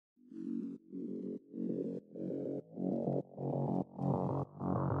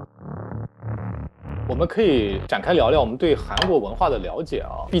我们可以展开聊聊我们对韩国文化的了解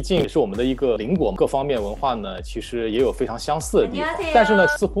啊，毕竟也是我们的一个邻国，各方面文化呢其实也有非常相似的地方。但是呢，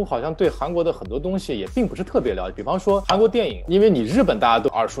似乎好像对韩国的很多东西也并不是特别了解。比方说韩国电影，因为你日本大家都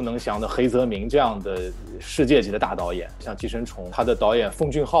耳熟能详的黑泽明这样的世界级的大导演，像《寄生虫》，他的导演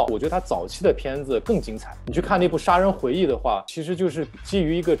奉俊昊，我觉得他早期的片子更精彩。你去看那部《杀人回忆》的话，其实就是基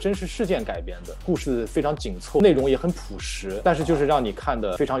于一个真实事件改编的，故事非常紧凑，内容也很朴实，但是就是让你看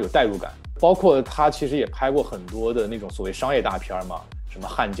的非常有代入感。包括他其实也拍过很多的那种所谓商业大片嘛，什么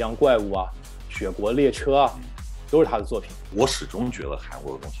汉江怪物啊、雪国列车啊，都是他的作品。我始终觉得韩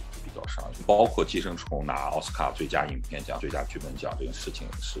国的东西比较商业，包括《寄生虫》拿奥斯卡最佳影片奖、最佳剧本奖这件事情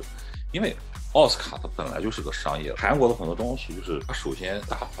也是，因为奥斯卡它本来就是个商业，韩国的很多东西就是它首先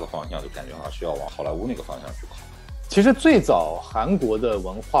大的方向就感觉好像是要往好莱坞那个方向去跑。其实最早韩国的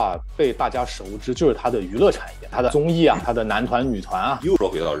文化被大家熟知就是它的娱乐产业，它的综艺啊，它的男团女团啊。又说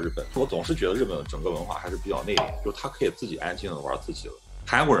回到日本，我总是觉得日本的整个文化还是比较内敛，就是他可以自己安静的玩自己的。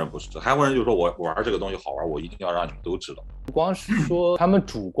韩国人不是，韩国人就说我玩这个东西好玩，我一定要让你们都知道。不光是说他们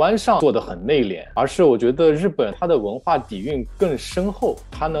主观上做得很内敛，而是我觉得日本它的文化底蕴更深厚，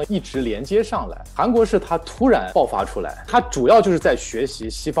它呢一直连接上来。韩国是它突然爆发出来，它主要就是在学习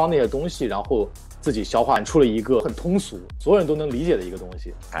西方那些东西，然后自己消化出了一个很通俗，所有人都能理解的一个东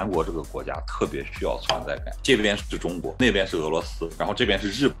西。韩国这个国家特别需要存在感，这边是中国，那边是俄罗斯，然后这边是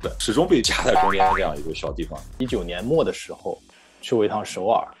日本，始终被夹在中间这样一个小地方。19年末的时候去过一趟首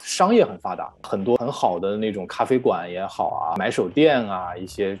尔，商业很发达，很多很好的那种咖啡馆也好啊，买手店啊，一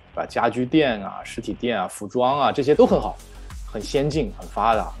些家居店啊、实体店啊、服装啊，这些都很好，很先进，很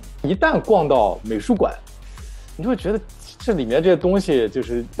发达。一旦逛到美术馆，你就会觉得这里面这些东西就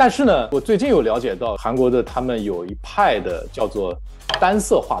是，但是呢，我最近有了解到韩国的他们有一派的叫做单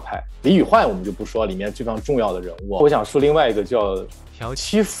色画派，李宇焕我们就不说，里面非常重要的人物。我想说另外一个叫朴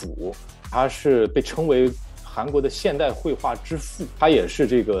七辅，他是被称为韩国的现代绘画之父，他也是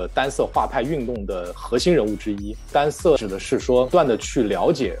这个单色画派运动的核心人物之一。单色指的是说，不断的去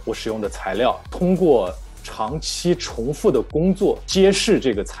了解我使用的材料，通过长期重复的工作揭示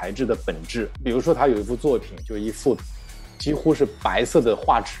这个材质的本质。比如说他有一幅作品，就一幅几乎是白色的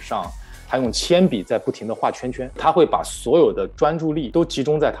画纸上，他用铅笔在不停地画圈圈，他会把所有的专注力都集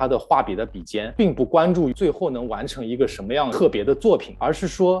中在他的画笔的笔尖，并不关注最后能完成一个什么样特别的作品，而是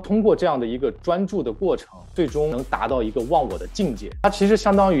说通过这样的一个专注的过程，最终能达到一个忘我的境界。它其实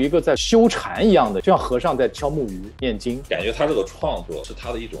相当于一个在修禅一样的，就像和尚在敲木鱼念经。感觉他这个创作是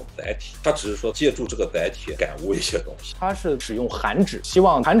他的一种载体，他只是说借助这个载体感悟一些东西。他是使用韩纸，希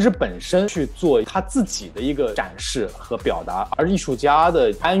望韩纸本身去做他自己的一个展示和表达，而艺术家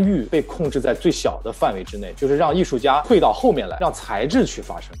的参与被控制在最小的范围之内，就是让艺术家退到后面来，让材质去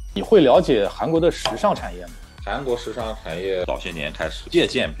发生。你会了解韩国的时尚产业吗？韩国时尚产业早些年开始借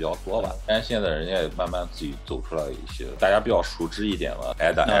鉴比较多吧，但是现在人家也慢慢自己走出来一些大家比较熟知一点了。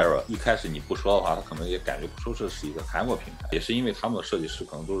Ada Era 一开始你不说的话，他可能也感觉不出这是一个韩国品牌，也是因为他们的设计师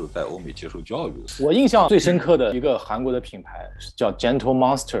可能都是在欧美接受教育的。我印象最深刻的一个韩国的品牌叫 Gentle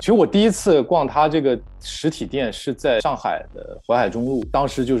Monster， 其实我第一次逛它这个实体店是在上海的淮海中路，当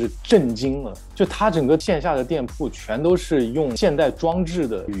时就是震惊了，就它整个线下的店铺全都是用现代装置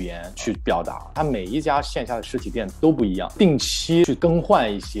的语言去表达，它每一家线下的实体店都不一样，定期去更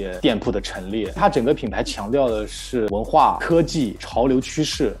换一些店铺的陈列。它整个品牌强调的是文化、科技、潮流趋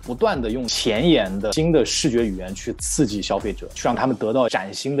势，不断的用前沿的新的视觉语言去刺激消费者，去让他们得到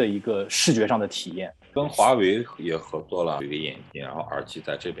崭新的一个视觉上的体验。跟华为也合作了一个眼镜，然后耳机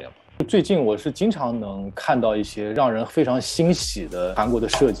在这边。最近我是经常能看到一些让人非常欣喜的韩国的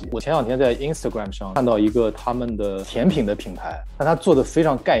设计。我前两天在 Instagram 上看到一个他们的甜品的品牌，但它做的非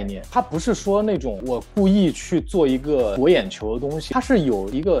常概念，它不是说那种我故意去做一个博眼球的东西，它是有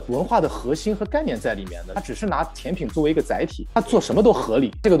一个文化的核心和概念在里面的，它只是拿甜品作为一个载体，它做什么都合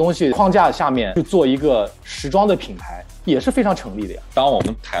理。这个东西框架下面去做一个时装的品牌也是非常成立的呀。当我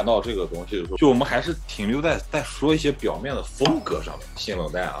们谈到这个东西的时候，就我们还是停留在说一些表面的风格上面，性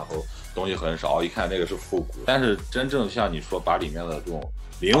冷淡，然后东西很少，一看那个是复古，但是真正像你说把里面的这种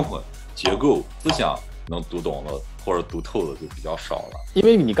灵魂、结构、思想能读懂了或者读透的就比较少了。因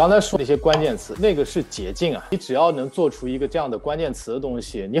为你刚才说那些关键词，那个是捷径啊，你只要能做出一个这样的关键词的东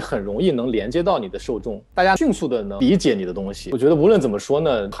西，你很容易能连接到你的受众，大家迅速的能理解你的东西。我觉得无论怎么说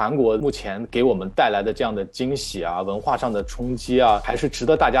呢，韩国目前给我们带来的这样的惊喜啊，文化上的冲击啊，还是值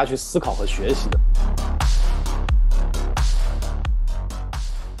得大家去思考和学习的。